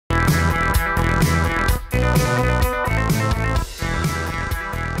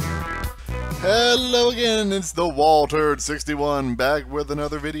Hello again, it's the Walter61 back with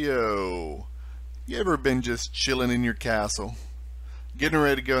another video. You ever been just chilling in your castle, getting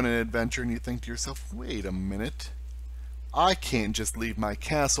ready to go on an adventure, and you think to yourself, wait a minute, I can't just leave my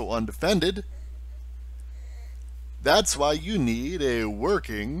castle undefended. That's why you need a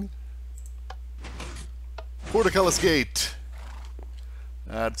working Portcullis gate.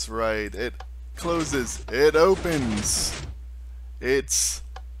 That's right, it closes, it opens, it's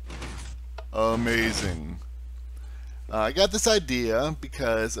amazing. I got this idea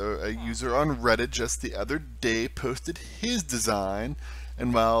because a user on Reddit just the other day posted his design,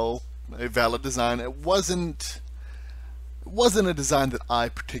 and while a valid design, it wasn't a design that I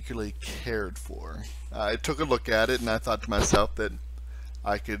particularly cared for. I took a look at it and I thought to myself that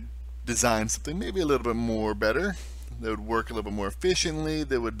I could design something maybe a little bit more better, that would work a little bit more efficiently,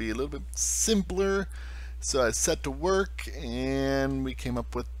 that would be a little bit simpler. So I set to work and we came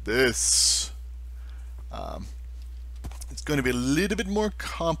up with this. It's going to be a little bit more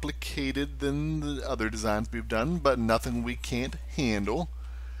complicated than the other designs we've done, but nothing we can't handle.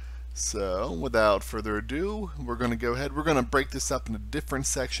 So without further ado, we're going to go ahead. We're going to break this up into different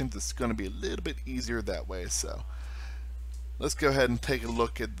sections. It's going to be a little bit easier that way. So let's go ahead and take a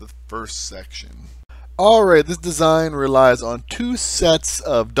look at the first section. Alright, this design relies on two sets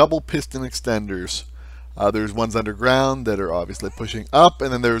of double piston extenders. There's ones underground that are obviously pushing up,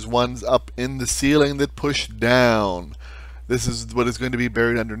 and then there's ones up in the ceiling that push down. This is what is going to be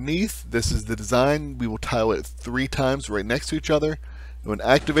buried underneath. This is the design. We will tile it 3 times right next to each other. And when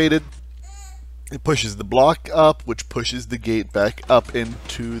activated, it pushes the block up, which pushes the gate back up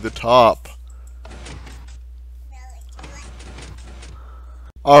into the top.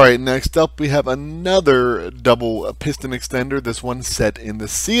 Alright, next up we have another double piston extender. This one set in the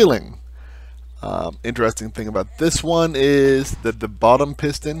ceiling. Interesting thing about this one is that the bottom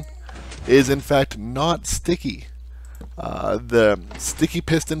piston is in fact not sticky. The sticky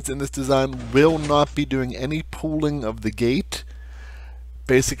pistons in this design will not be doing any pulling of the gate.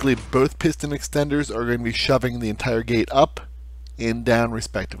 Basically, both piston extenders are going to be shoving the entire gate up and down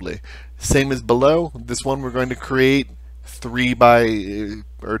respectively. Same as below. This one we're going to create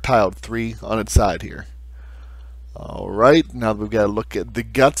tiled 3 on its side here. Alright, now that we've got to look at the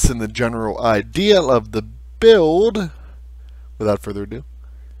guts and the general idea of the build, without further ado,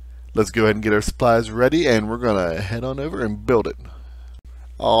 let's go ahead and get our supplies ready, and we're going to head on over and build it.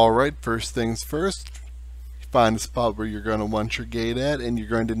 Alright, first things first, find the spot where you're going to want your gate at, and you're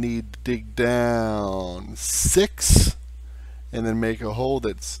going to need to dig down 6, and then make a hole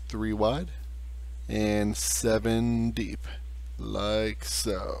that's 3 wide and 7 deep, like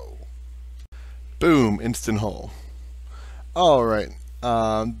so. Boom, instant hole. Alright,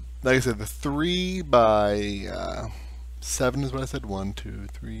 like I said, the 3 by 7 is what I said. 1, 2,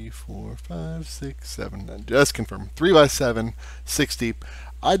 3, 4, 5, 6, 7. Just confirm. 3 by 7, 6 deep.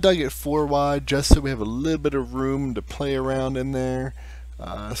 I dug it 4 wide just so we have a little bit of room to play around in there,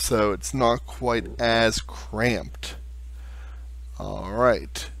 so it's not quite as cramped.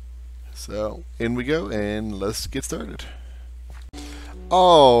 Alright, so in we go and let's get started.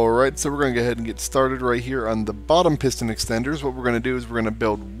 Alright, so we're going to go ahead and get started right here on the bottom piston extenders. What we're going to do is we're going to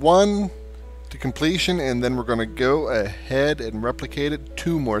build 1 to completion, and then we're going to go ahead and replicate it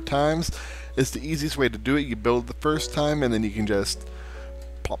 2 more times. It's the easiest way to do it. You build the first time and then you can just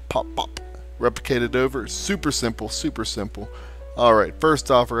pop, pop, pop, replicate it over. Super simple, super simple. Alright, first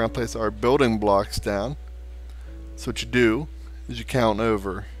off we're going to place our building blocks down. So what you do is you count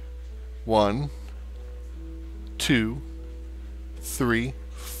over 1, 2, 3,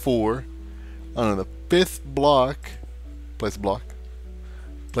 4. On the 5th block, place a block.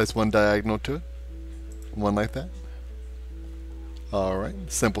 Place 1 diagonal to it. 1 like that. Alright,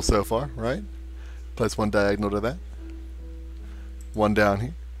 simple so far, right? Place 1 diagonal to that. 1 down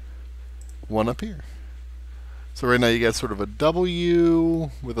here. 1 up here. So right now you got sort of a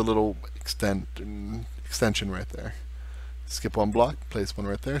W with a little extension right there. Skip 1 block, place 1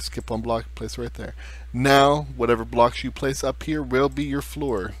 right there, skip 1 block, place right there. Now, whatever blocks you place up here will be your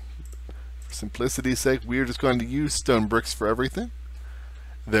floor. For simplicity's sake, we're just going to use stone bricks for everything.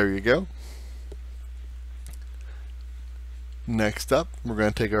 There you go. Next up, we're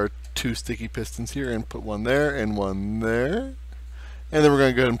going to take our 2 sticky pistons here and put 1 there and 1 there. And then we're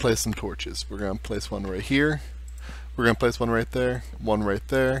going to go ahead and place some torches. We're going to place 1 right here. We're going to place 1 right there, 1 right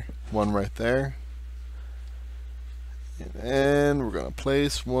there, 1 right there. And we're going to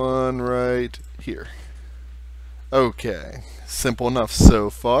place 1 right here. Okay, simple enough so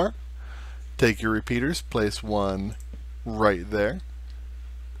far. Take your repeaters, place 1 right there.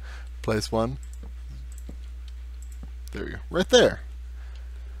 Place 1. There you go, right there.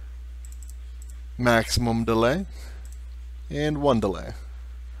 maximum delay, and 1 delay.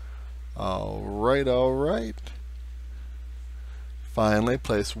 Alright, alright. Finally,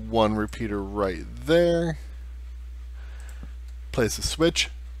 place 1 repeater right there. Place a switch,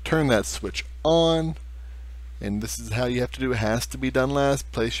 turn that switch on, and this is how you have to do it. It has to be done last.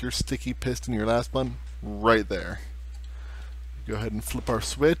 Place your sticky piston, your last one, right there. Go ahead and flip our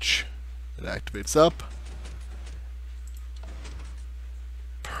switch. It activates up.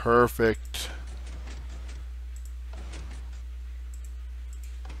 Perfect.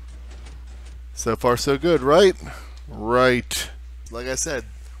 So far so good, right? Right. Like I said,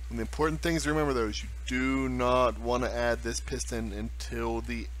 one of the important things to remember though is you do not want to add this piston until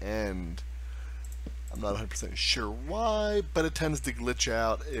the end. I'm not 100% sure why, but it tends to glitch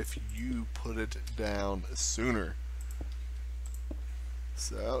out if you put it down sooner.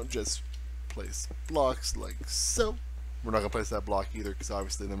 So just place blocks like so. We're not going to place that block either because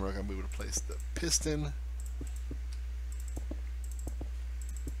obviously then we're not going to be able to place the piston.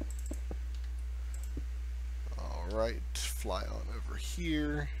 Alright, fly on over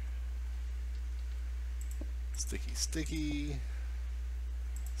here. Sticky, sticky.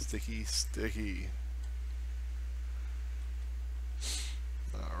 Sticky, sticky.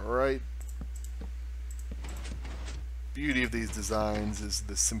 Alright. Beauty of these designs is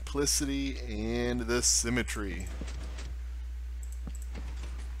the simplicity and the symmetry.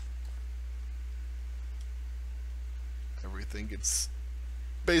 Everything gets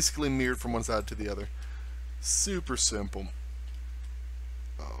basically mirrored from one side to the other. Super simple.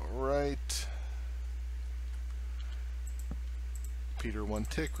 Alright. Repeater 1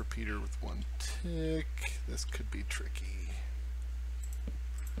 tick, repeater with 1 tick. This could be tricky.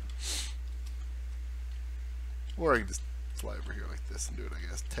 Or I can just fly over here like this and do it, I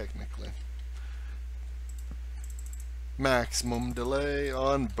guess, technically. Maximum delay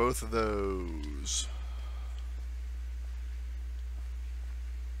on both of those.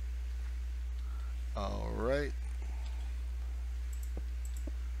 Alright.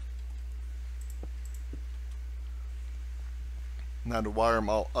 Now to wire them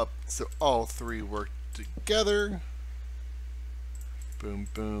all up so all 3 work together. Boom,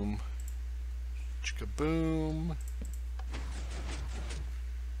 boom. Chicka-boom.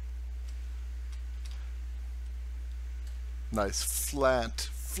 Nice flat,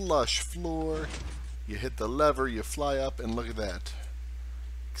 flush floor. You hit the lever, you fly up, and look at that.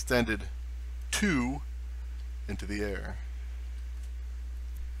 Extended 2 into the air.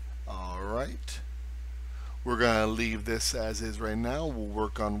 Alright. We're going to leave this as is right now. We'll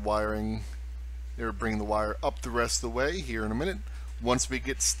work on wiring, or bring the wire up the rest of the way here in a minute. Once we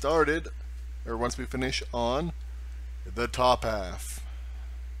get started, or once we finish on the top half.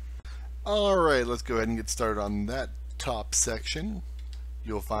 Alright, let's go ahead and get started on that top section.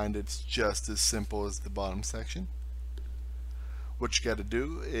 You'll find it's just as simple as the bottom section. What you got to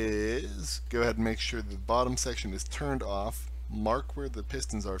do is go ahead and make sure the bottom section is turned off. Mark where the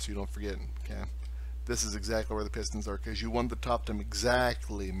pistons are so you don't forget. Okay, this is exactly where the pistons are because you want the top to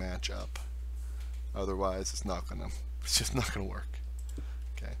exactly match up. Otherwise, it's just not gonna work.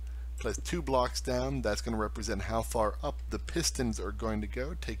 Okay. Place 2 blocks down. That's going to represent how far up the pistons are going to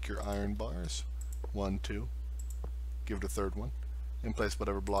go. Take your iron bars, 1, 2, give it a third one, and place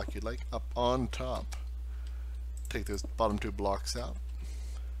whatever block you'd like up on top. Take those bottom 2 blocks out.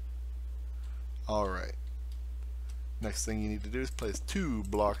 Alright. Next thing you need to do is place 2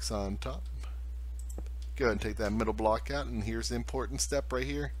 blocks on top. Go ahead and take that middle block out, and here's the important step right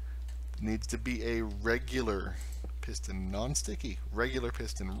here. It needs to be a regular piston, non-sticky, regular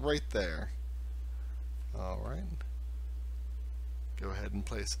piston right there. Alright. Go ahead and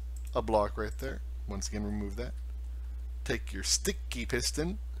place a block right there. Once again, remove that. Take your sticky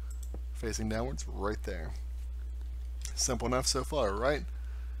piston, facing downwards, right there. Simple enough so far, right?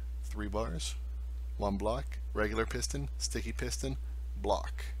 3 bars, 1 block, regular piston, sticky piston,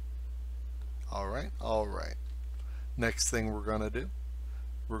 block. Alright, alright. Next thing we're going to do,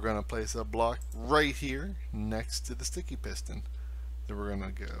 we're going to place a block right here next to the sticky piston. Then we're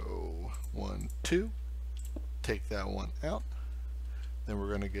going to go 1, 2, take that one out. Then we're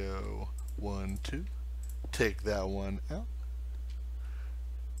going to go 1, 2, take that one out.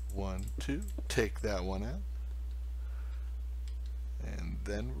 1, 2, take that one out. And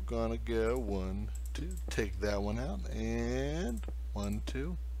then we're going to go 1, 2, take that one out. And 1,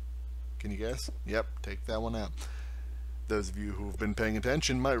 2. Can you guess? Yep, take that one out. Those of you who have been paying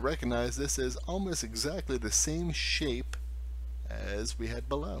attention might recognize this as almost exactly the same shape as we had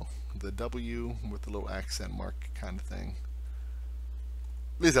below. The W with the little accent mark kind of thing.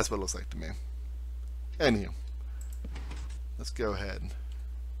 At least that's what it looks like to me. Anywho, let's go ahead and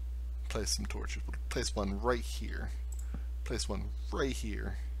place some torches. We'll place one right here. Place one right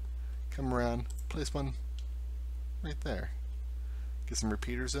here. Come around, place one right there. Get some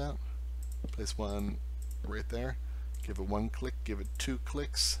repeaters out. Place one right there. Give it one click, give it 2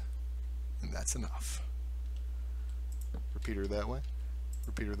 clicks, and that's enough. Repeater that way.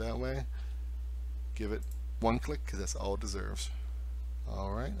 Repeater that way. Give it 1 click, because that's all it deserves.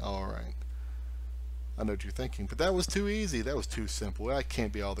 Alright, alright. I know what you're thinking, but that was too easy. That was too simple. That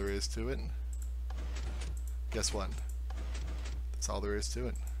can't be all there is to it. Guess what? That's all there is to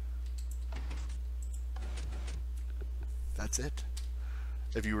it. That's it.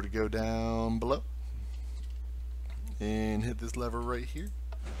 If you were to go down below and hit this lever right here,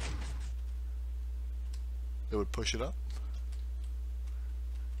 it would push it up.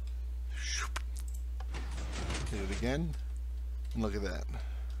 Hit it again, and look at that.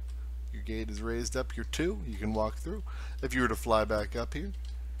 Your gate is raised up, your 2, you can walk through. If you were to fly back up here,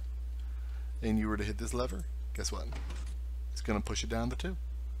 and you were to hit this lever, guess what? It's going to push it down to 2.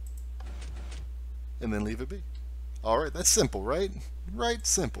 And then leave it be. Alright, that's simple, right? Right,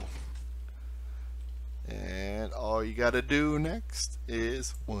 simple. And all you got to do next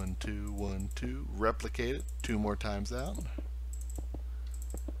is 1, 2, 1, 2, replicate it 2 more times out.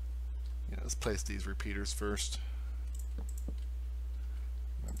 Let's place these repeaters first.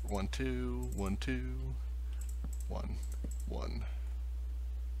 Remember 1, 2, 1, 2, 1, 1.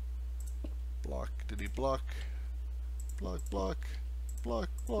 Block, diddy block, block, block, block,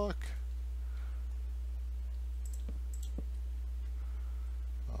 block.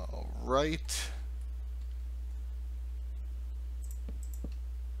 Alright.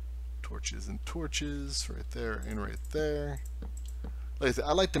 Torches and torches, right there and right there. Like I said,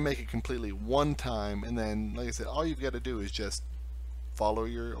 I like to make it completely one time, and then, like I said, all you've got to do is just follow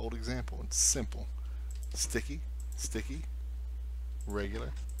your old example. It's simple. Sticky, sticky,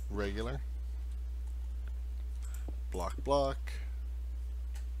 regular, regular, block, block,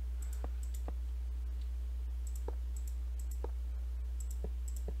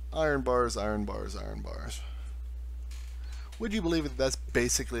 iron bars, iron bars, iron bars. Would you believe it? That's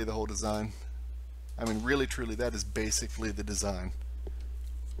basically the whole design. I mean, really, truly, that is basically the design.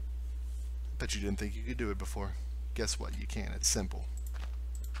 Bet you didn't think you could do it before. Guess what? You can. It's simple.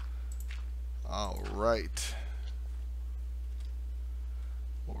 Alright.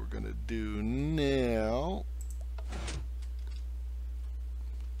 What we're going to do now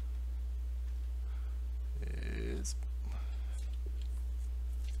is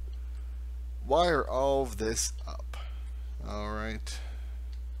wire all of this up. Alright.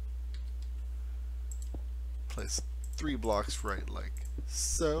 Place 3 blocks right like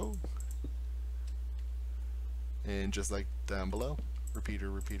so. And just like down below, repeater,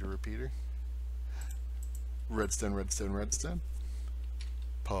 repeater, repeater. Redstone, redstone, redstone.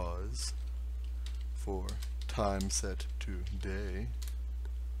 Pause for time set today.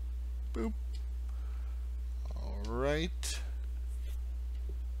 Boop. Alright.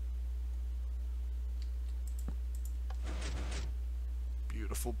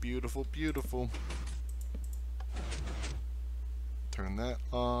 Beautiful, beautiful, beautiful. Turn that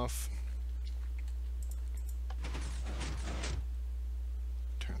off.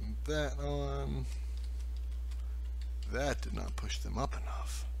 Turn that on. That did not push them up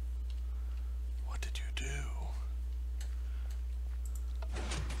enough. What did you do?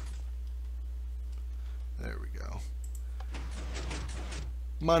 There we go.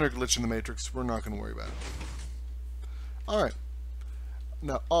 Minor glitch in the matrix. We're not going to worry about it. Alright.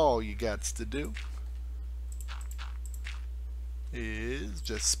 Now all you got to do is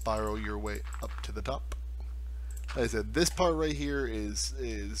just spiral your way up to the top. Like I said, this part right here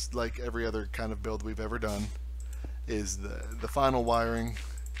is like every other kind of build we've ever done. Is the final wiring.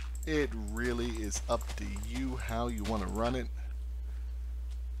 It really is up to you how you want to run it.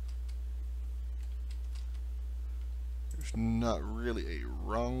 There's not really a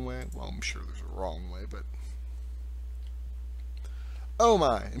wrong way. Well, I'm sure there's a wrong way, but oh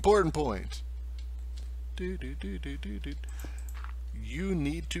my, important point. You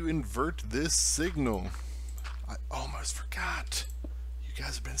need to invert this signal. I almost forgot. You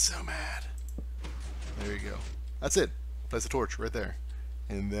guys have been so mad. There you go. That's it. Place a torch right there.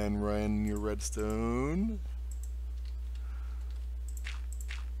 And then run your redstone.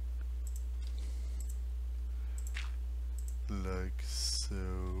 Like so.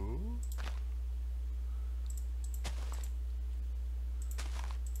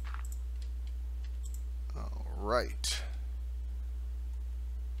 Alright.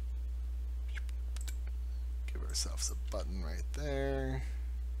 Give ourselves a button right there.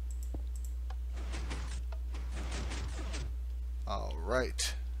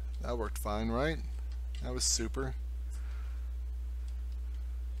 Alright, That worked fine, right? That was super.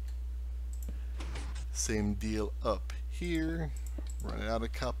 Same deal up here. Run it out a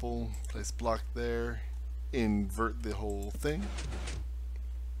couple, place block there, invert the whole thing.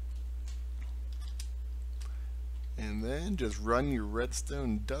 And then just run your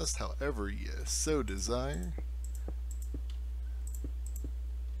redstone dust however you so desire.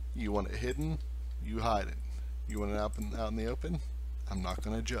 You want it hidden, you hide it. You want it out in the open, I'm not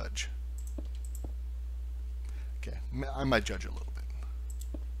going to judge. Okay, I might judge a little bit.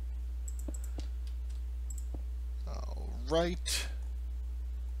 Alright.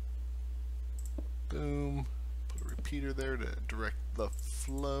 Boom. Put a repeater there to direct the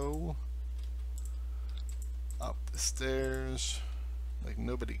flow. Up the stairs. Like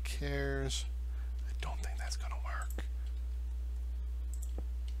nobody cares. I don't think that's going to work.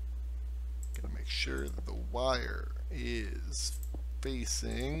 Gotta make sure that the wire is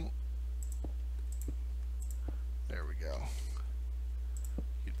facing. There we go.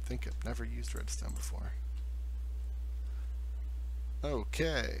 You'd think I've never used redstone before.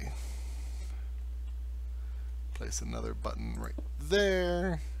 Okay. Place another button right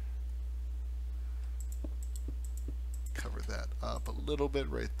there. Cover that up a little bit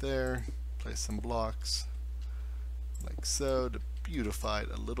right there. Place some blocks like so to beautify it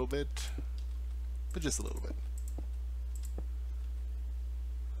a little bit, but just a little bit.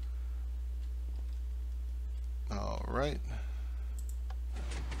 Alright.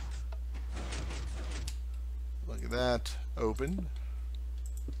 Look at that. Open.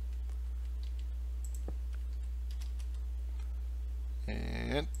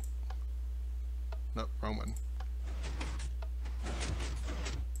 And nope, wrong one.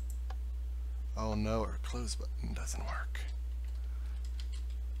 Oh no, our close button doesn't work.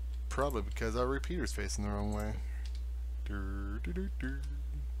 Probably because our repeater's facing the wrong way.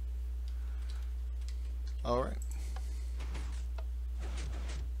 Alright.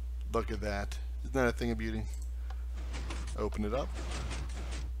 Look at that. Isn't that a thing of beauty? Open it up.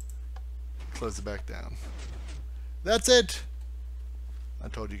 Close it back down. That's it! I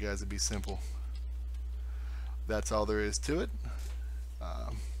told you guys it'd be simple. That's all there is to it.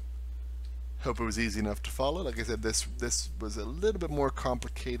 Hope it was easy enough to follow. Like I said, this was a little bit more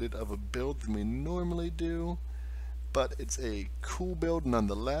complicated of a build than we normally do, but it's a cool build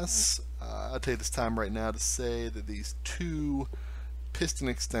nonetheless. I'll take this time right now to say that these two piston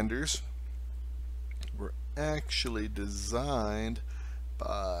extenders were actually designed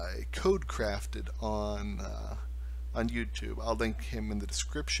by Codecrafted on YouTube. I'll link him in the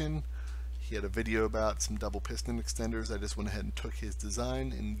description. He had a video about some double piston extenders. I just went ahead and took his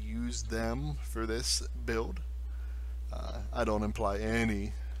design and used them for this build. I don't imply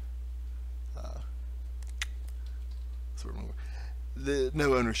any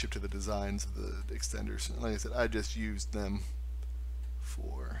no ownership to the designs of the extenders. Like I said, I just used them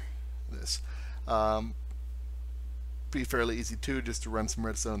for this. Be fairly easy too, just to run some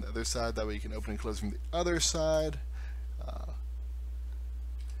redstone on the other side. That way you can open and close from the other side.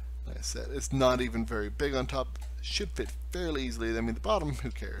 Like I said, it's not even very big on top. Should fit fairly easily. I mean, the bottom, who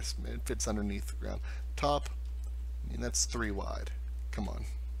cares? It fits underneath the ground. Top, I mean, that's 3 wide. Come on.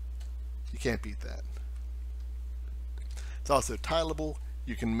 You can't beat that. It's also tileable.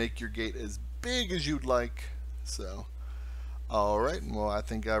 You can make your gate as big as you'd like. So, alright. Well, I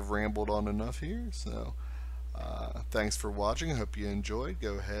think I've rambled on enough here. So, thanks for watching. I hope you enjoyed.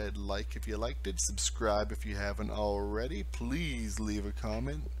 Go ahead, like if you liked it. Subscribe if you haven't already. Please leave a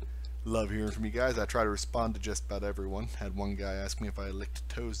comment. Love hearing from you guys. I try to respond to just about everyone. Had one guy ask me if I licked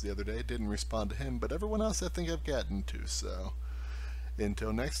toes the other day. Didn't respond to him, but everyone else I think I've gotten to. So,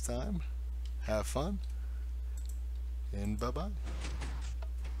 until next time, have fun, and bye-bye.